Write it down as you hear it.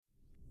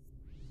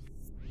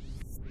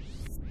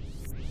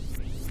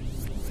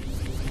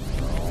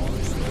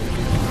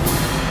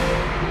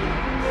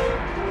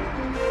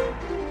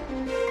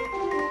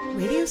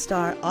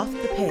Star Off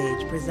the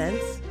Page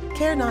presents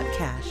Care Not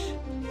Cash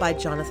by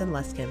Jonathan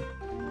Luskin.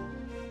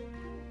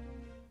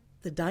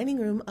 The dining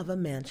room of a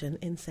mansion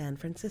in San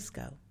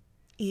Francisco.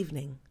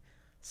 Evening.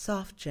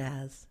 Soft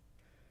jazz.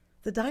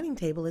 The dining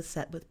table is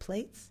set with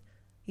plates,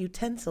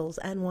 utensils,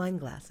 and wine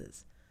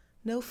glasses.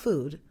 No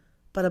food,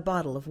 but a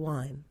bottle of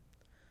wine.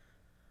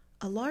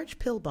 A large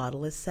pill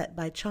bottle is set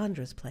by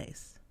Chandra's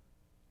place.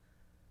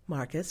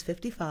 Marcus,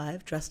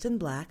 55, dressed in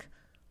black,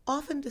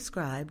 often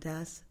described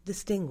as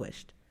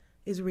distinguished,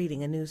 is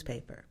reading a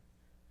newspaper.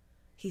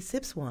 He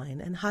sips wine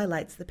and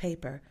highlights the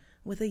paper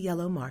with a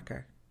yellow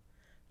marker.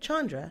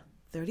 Chandra,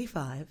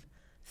 35,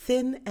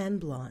 thin and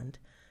blonde,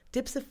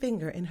 dips a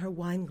finger in her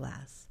wine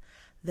glass,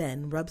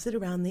 then rubs it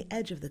around the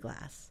edge of the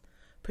glass,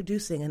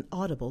 producing an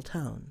audible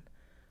tone.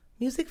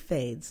 Music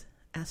fades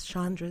as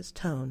Chandra's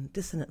tone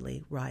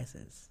dissonantly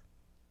rises.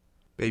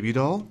 Baby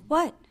doll?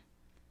 What?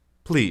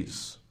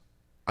 Please.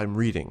 I'm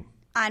reading.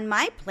 On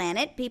my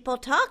planet, people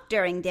talk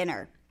during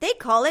dinner. They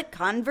call it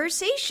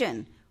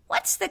conversation.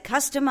 What's the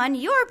custom on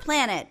your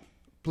planet?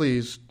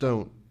 Please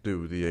don't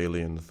do the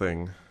alien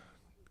thing.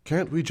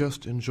 Can't we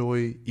just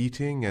enjoy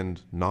eating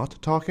and not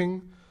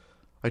talking?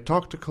 I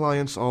talk to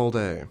clients all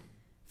day.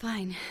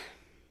 Fine.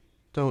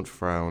 Don't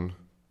frown.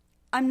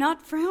 I'm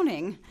not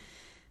frowning.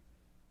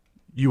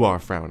 You are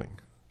frowning.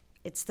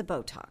 It's the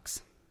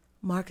Botox.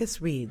 Marcus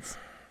reads.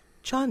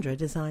 Chandra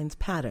designs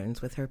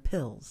patterns with her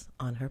pills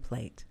on her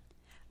plate.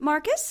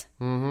 Marcus?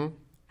 Mm-hmm.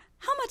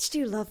 How much do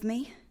you love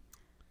me?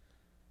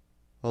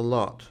 A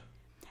lot.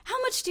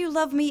 How much do you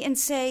love me in,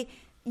 say,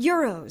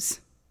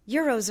 euros?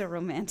 Euros are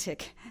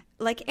romantic.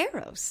 Like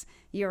eros.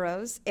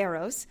 Euros,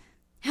 eros.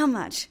 How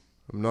much?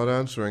 I'm not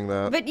answering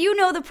that. But you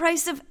know the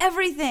price of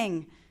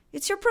everything.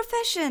 It's your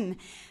profession.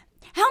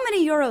 How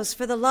many euros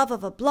for the love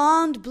of a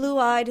blonde,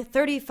 blue-eyed,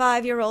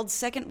 35-year-old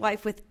second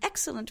wife with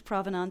excellent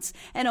provenance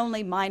and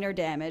only minor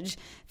damage,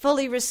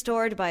 fully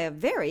restored by a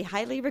very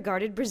highly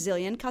regarded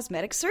Brazilian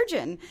cosmetic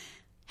surgeon?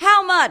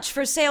 How much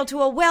for sale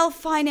to a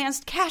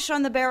well-financed,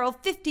 cash-on-the-barrel,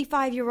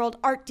 55-year-old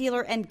art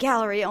dealer and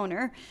gallery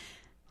owner?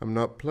 I'm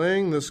not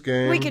playing this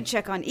game. We could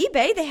check on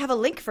eBay. They have a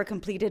link for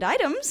completed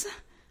items.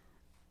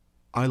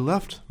 I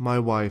left my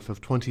wife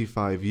of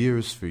 25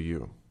 years for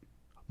you.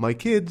 My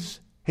kids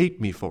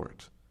hate me for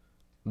it.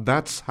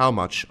 That's how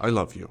much I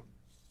love you.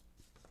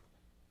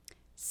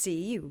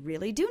 See, you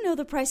really do know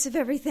the price of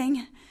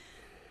everything.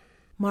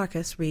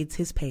 Marcus reads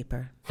his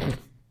paper.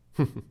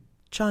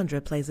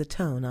 Chandra plays a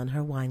tone on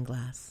her wine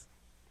glass.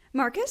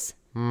 Marcus?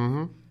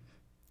 Mm-hmm.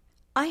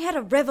 I had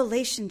a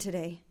revelation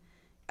today.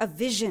 A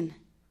vision.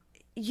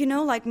 You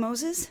know, like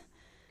Moses?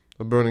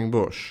 A burning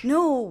bush.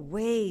 No,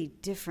 way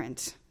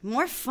different.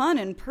 More fun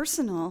and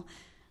personal.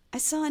 I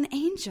saw an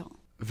angel.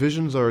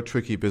 Visions are a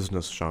tricky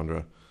business,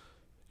 Chandra.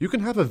 You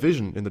can have a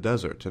vision in the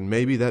desert, and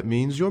maybe that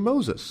means you're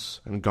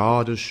Moses, and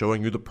God is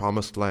showing you the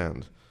promised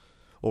land.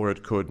 Or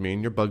it could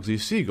mean you're Bugsy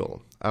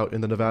Siegel, out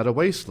in the Nevada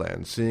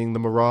wasteland, seeing the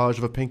mirage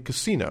of a pink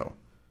casino.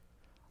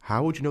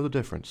 How would you know the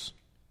difference?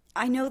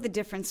 I know the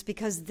difference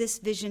because this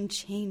vision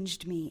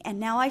changed me, and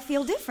now I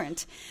feel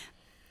different.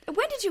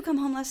 When did you come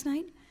home last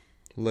night?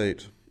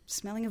 Late.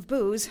 Smelling of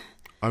booze.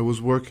 I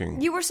was working.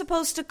 You were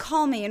supposed to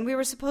call me, and we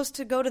were supposed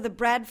to go to the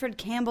Bradford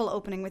Campbell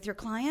opening with your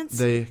clients.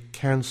 They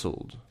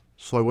canceled,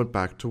 so I went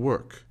back to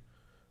work.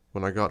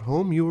 When I got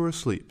home, you were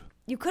asleep.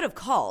 You could have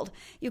called.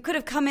 You could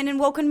have come in and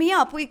woken me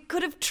up. We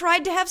could have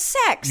tried to have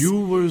sex. You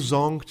were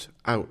zonked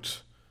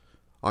out.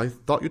 I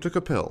thought you took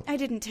a pill. I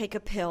didn't take a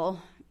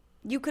pill.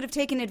 You could have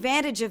taken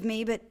advantage of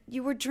me, but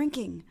you were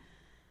drinking.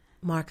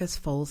 Marcus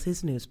folds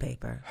his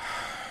newspaper.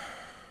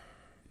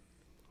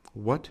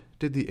 What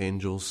did the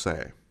angel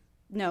say?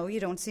 No, you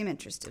don't seem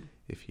interested.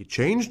 If he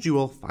changed, you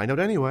will find out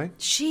anyway.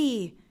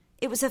 She.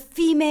 It was a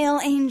female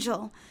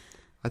angel.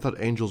 I thought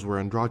angels were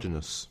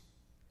androgynous.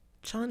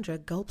 Chandra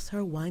gulps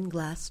her wine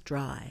glass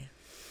dry.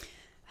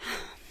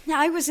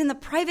 I was in the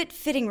private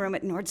fitting room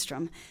at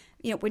Nordstrom.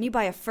 You know, when you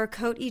buy a fur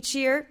coat each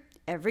year,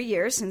 every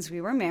year since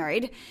we were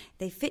married,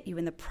 they fit you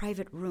in the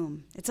private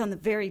room. It's on the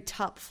very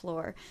top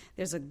floor.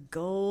 There's a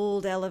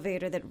gold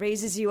elevator that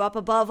raises you up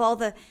above all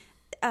the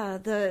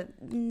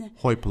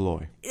Hoi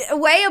polloi.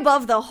 way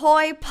above the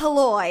hoi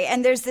polloi,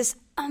 and there's this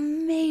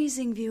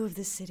amazing view of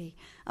the city,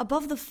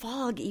 above the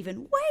fog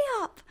even, way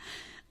up.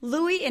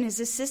 Louis and his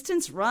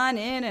assistants run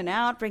in and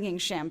out, bringing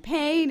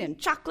champagne and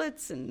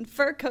chocolates and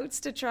fur coats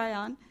to try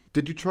on.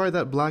 Did you try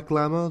that black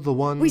llama, the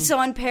one... We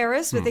saw in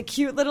Paris with the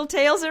cute little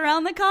tails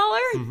around the collar?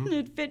 Mm-hmm.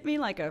 It fit me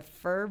like a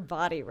fur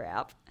body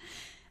wrap.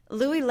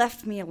 Louis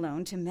left me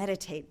alone to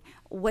meditate,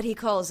 what he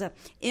calls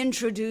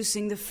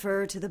introducing the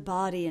fur to the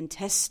body and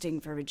testing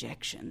for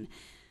rejection.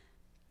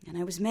 And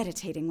I was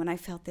meditating when I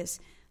felt this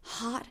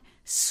hot,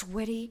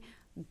 sweaty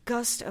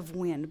gust of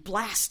wind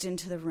blast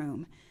into the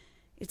room.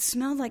 It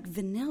smelled like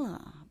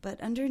vanilla, but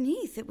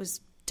underneath it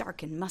was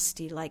dark and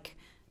musty like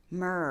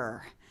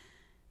myrrh.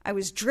 I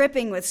was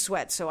dripping with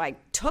sweat, so I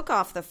took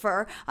off the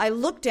fur. I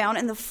looked down,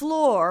 and the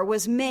floor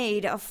was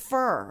made of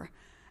fur.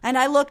 And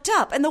I looked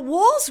up, and the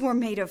walls were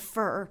made of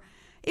fur.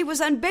 It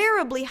was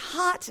unbearably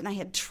hot, and I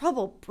had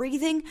trouble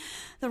breathing.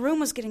 The room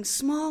was getting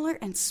smaller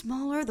and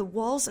smaller. The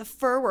walls of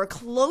fur were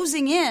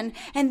closing in.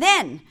 And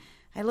then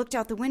I looked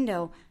out the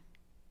window,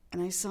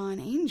 and I saw an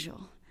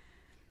angel.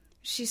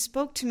 She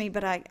spoke to me,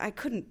 but I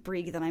couldn't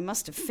breathe, and I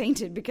must have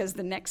fainted because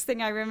the next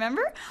thing I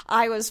remember,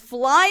 I was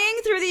flying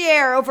through the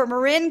air over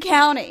Marin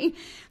County.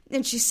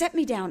 And she set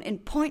me down in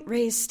Point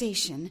Reyes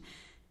Station.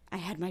 I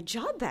had my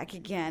job back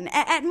again,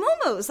 at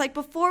Momo's, like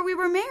before we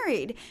were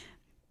married.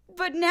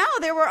 But now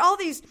there were all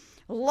these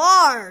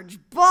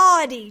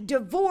large-bodied,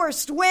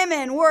 divorced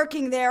women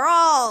working there,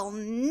 all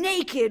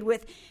naked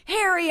with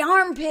hairy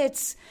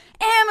armpits.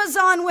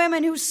 Amazon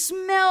women who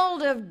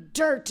smelled of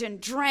dirt and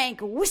drank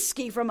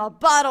whiskey from a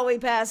bottle we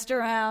passed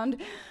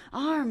around.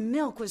 Our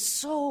milk was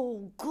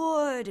so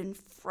good and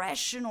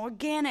fresh and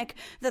organic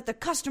that the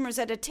customers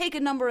had to take a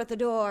number at the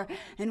door,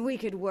 and we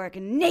could work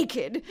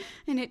naked,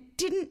 and it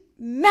didn't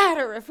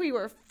matter if we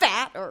were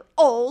fat or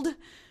old.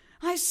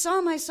 I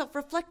saw myself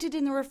reflected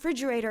in the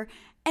refrigerator,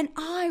 and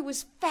I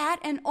was fat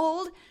and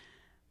old,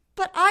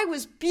 but I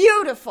was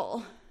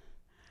beautiful.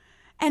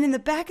 And in the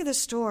back of the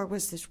store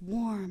was this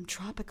warm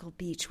tropical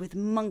beach with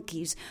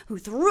monkeys who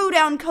threw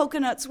down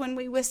coconuts when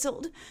we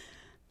whistled.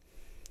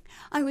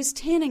 I was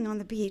tanning on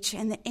the beach,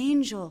 and the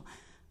angel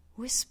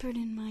whispered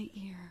in my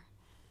ear.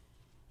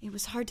 It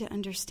was hard to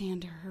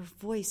understand her. Her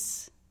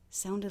voice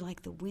sounded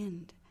like the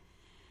wind.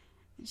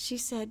 She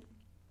said,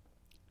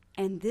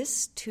 "And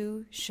this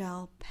too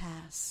shall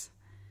pass."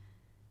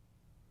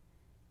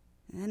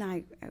 And then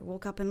I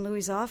woke up in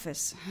Louis's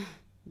office,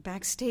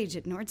 backstage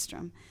at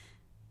Nordstrom.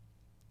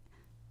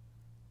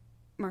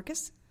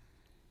 Marcus?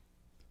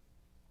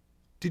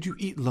 Did you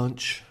eat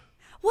lunch?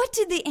 What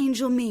did the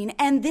angel mean,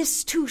 "and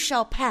this too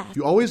shall pass"?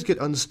 You always get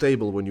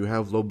unstable when you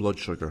have low blood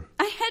sugar.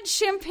 I had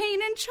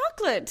champagne and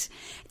chocolate.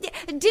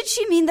 Did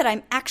she mean that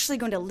I'm actually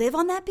going to live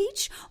on that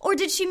beach? Or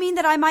did she mean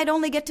that I might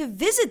only get to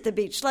visit the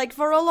beach, like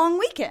for a long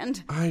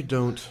weekend? I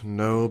don't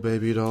know,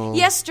 baby doll.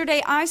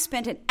 Yesterday, I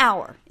spent an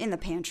hour in the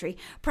pantry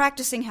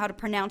practicing how to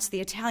pronounce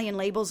the Italian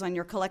labels on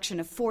your collection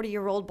of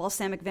 40-year-old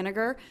balsamic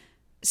vinegar,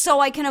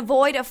 so I can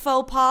avoid a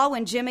faux pas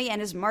when Jimmy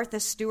and his Martha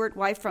Stewart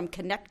wife from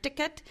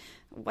Connecticut,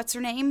 what's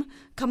her name,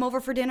 come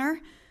over for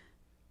dinner.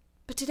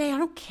 But today I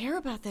don't care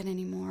about that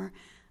anymore.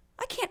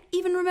 I can't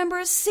even remember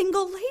a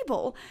single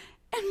label.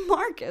 And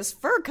Marcus,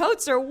 fur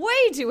coats are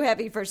way too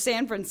heavy for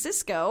San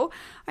Francisco.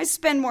 I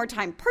spend more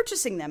time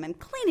purchasing them and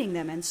cleaning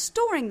them and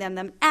storing them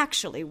than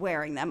actually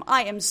wearing them.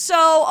 I am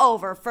so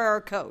over fur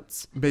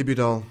coats. Baby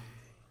doll,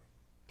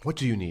 what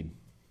do you need?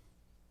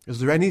 Is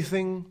there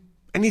anything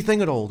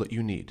at all that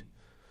you need?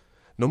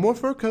 No more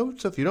fur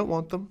coats if you don't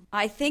want them.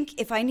 I think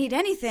if I need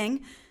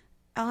anything,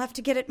 I'll have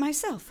to get it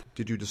myself.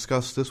 Did you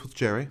discuss this with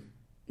Jerry?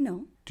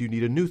 No. Do you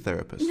need a new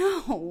therapist?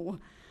 No.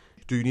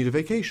 Do you need a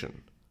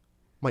vacation?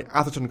 My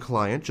Atherton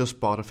client just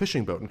bought a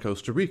fishing boat in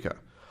Costa Rica,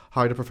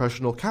 hired a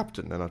professional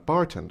captain and a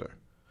bartender.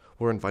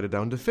 We're invited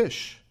down to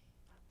fish.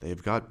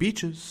 They've got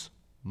beaches,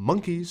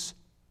 monkeys,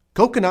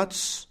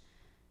 coconuts,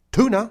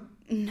 tuna.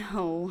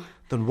 No.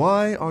 Then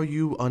why are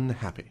you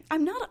unhappy?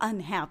 I'm not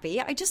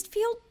unhappy. I just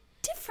feel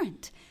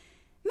different.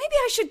 Maybe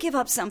I should give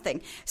up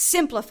something.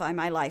 Simplify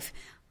my life.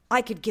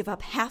 I could give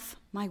up half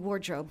my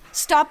wardrobe.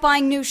 Stop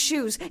buying new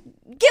shoes.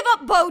 Give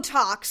up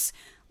Botox.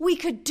 We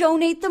could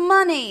donate the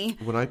money.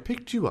 When I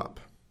picked you up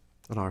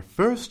on our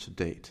first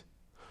date,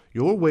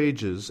 your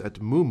wages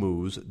at Moo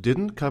Moo's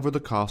didn't cover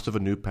the cost of a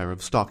new pair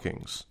of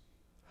stockings.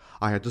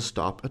 I had to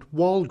stop at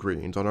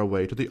Walgreens on our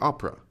way to the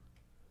opera.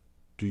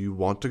 Do you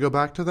want to go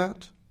back to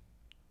that?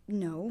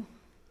 No.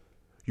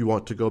 You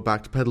want to go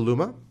back to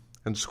Petaluma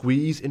and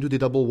squeeze into the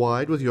double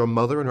wide with your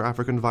mother and her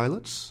African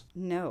violets?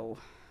 No.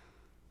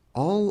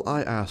 All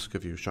I ask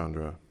of you,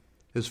 Chandra,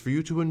 is for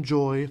you to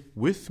enjoy,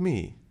 with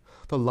me,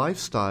 the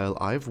lifestyle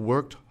I've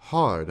worked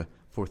hard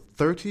for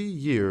 30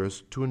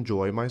 years to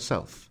enjoy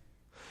myself.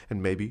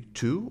 And maybe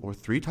 2 or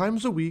 3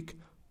 times a week,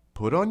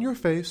 put on your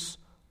face,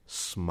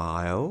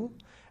 smile,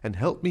 and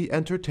help me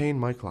entertain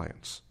my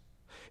clients.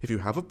 If you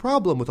have a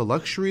problem with a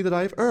luxury that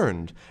I've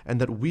earned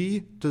and that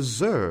we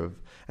deserve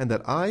and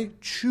that I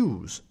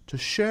choose to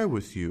share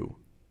with you,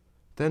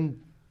 then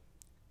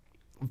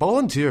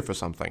volunteer for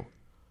something.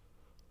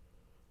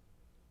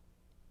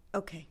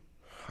 Okay.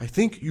 I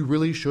think you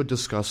really should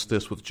discuss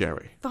this with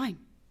Jerry. Fine.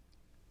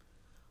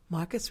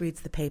 Marcus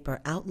reads the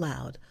paper out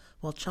loud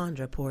while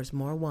Chandra pours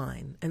more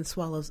wine and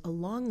swallows a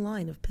long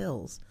line of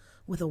pills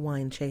with a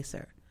wine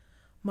chaser.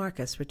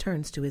 Marcus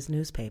returns to his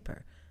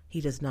newspaper.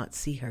 He does not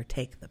see her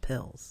take the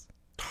pills.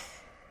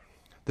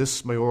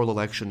 This mayoral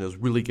election is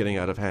really getting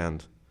out of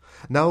hand.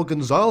 Now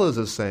Gonzalez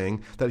is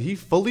saying that he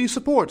fully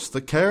supports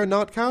the Care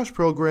Not Cash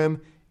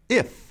program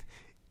if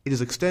it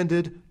is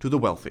extended to the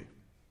wealthy.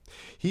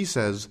 He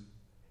says,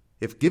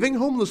 if giving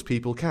homeless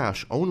people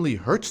cash only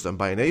hurts them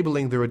by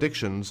enabling their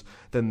addictions,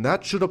 then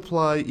that should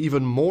apply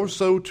even more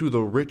so to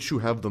the rich who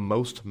have the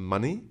most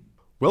money.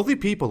 Wealthy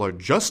people are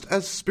just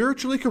as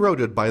spiritually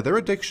corroded by their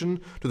addiction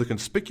to the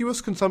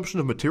conspicuous consumption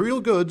of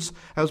material goods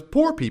as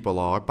poor people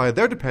are by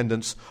their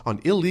dependence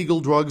on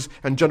illegal drugs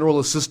and general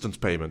assistance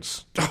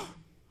payments.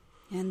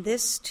 And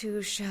this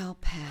too shall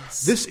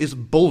pass. This is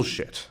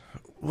bullshit.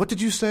 What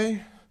did you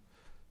say,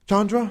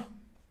 Chandra?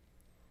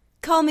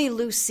 Call me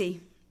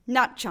Lucy,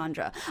 not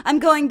Chandra. I'm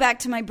going back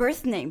to my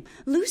birth name,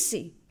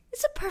 Lucy.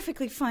 It's a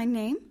perfectly fine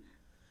name.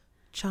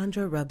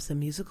 Chandra rubs a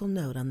musical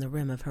note on the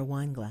rim of her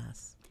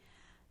wineglass.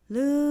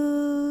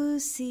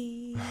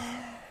 Lucy,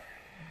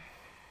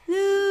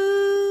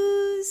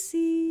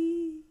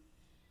 Lucy,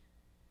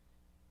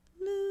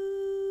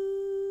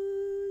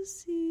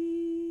 Lucy.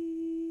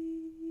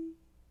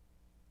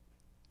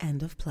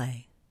 End of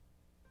play.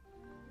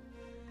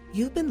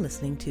 You've been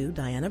listening to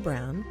Diana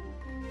Brown,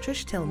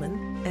 Trish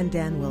Tillman, and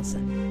Dan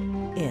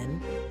Wilson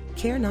in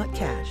Care Not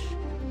Cash,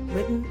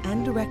 written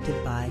and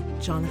directed by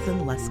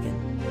Jonathan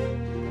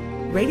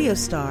Luskin. Radio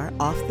Star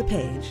Off the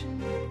Page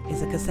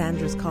is a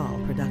Cassandra's Call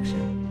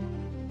production.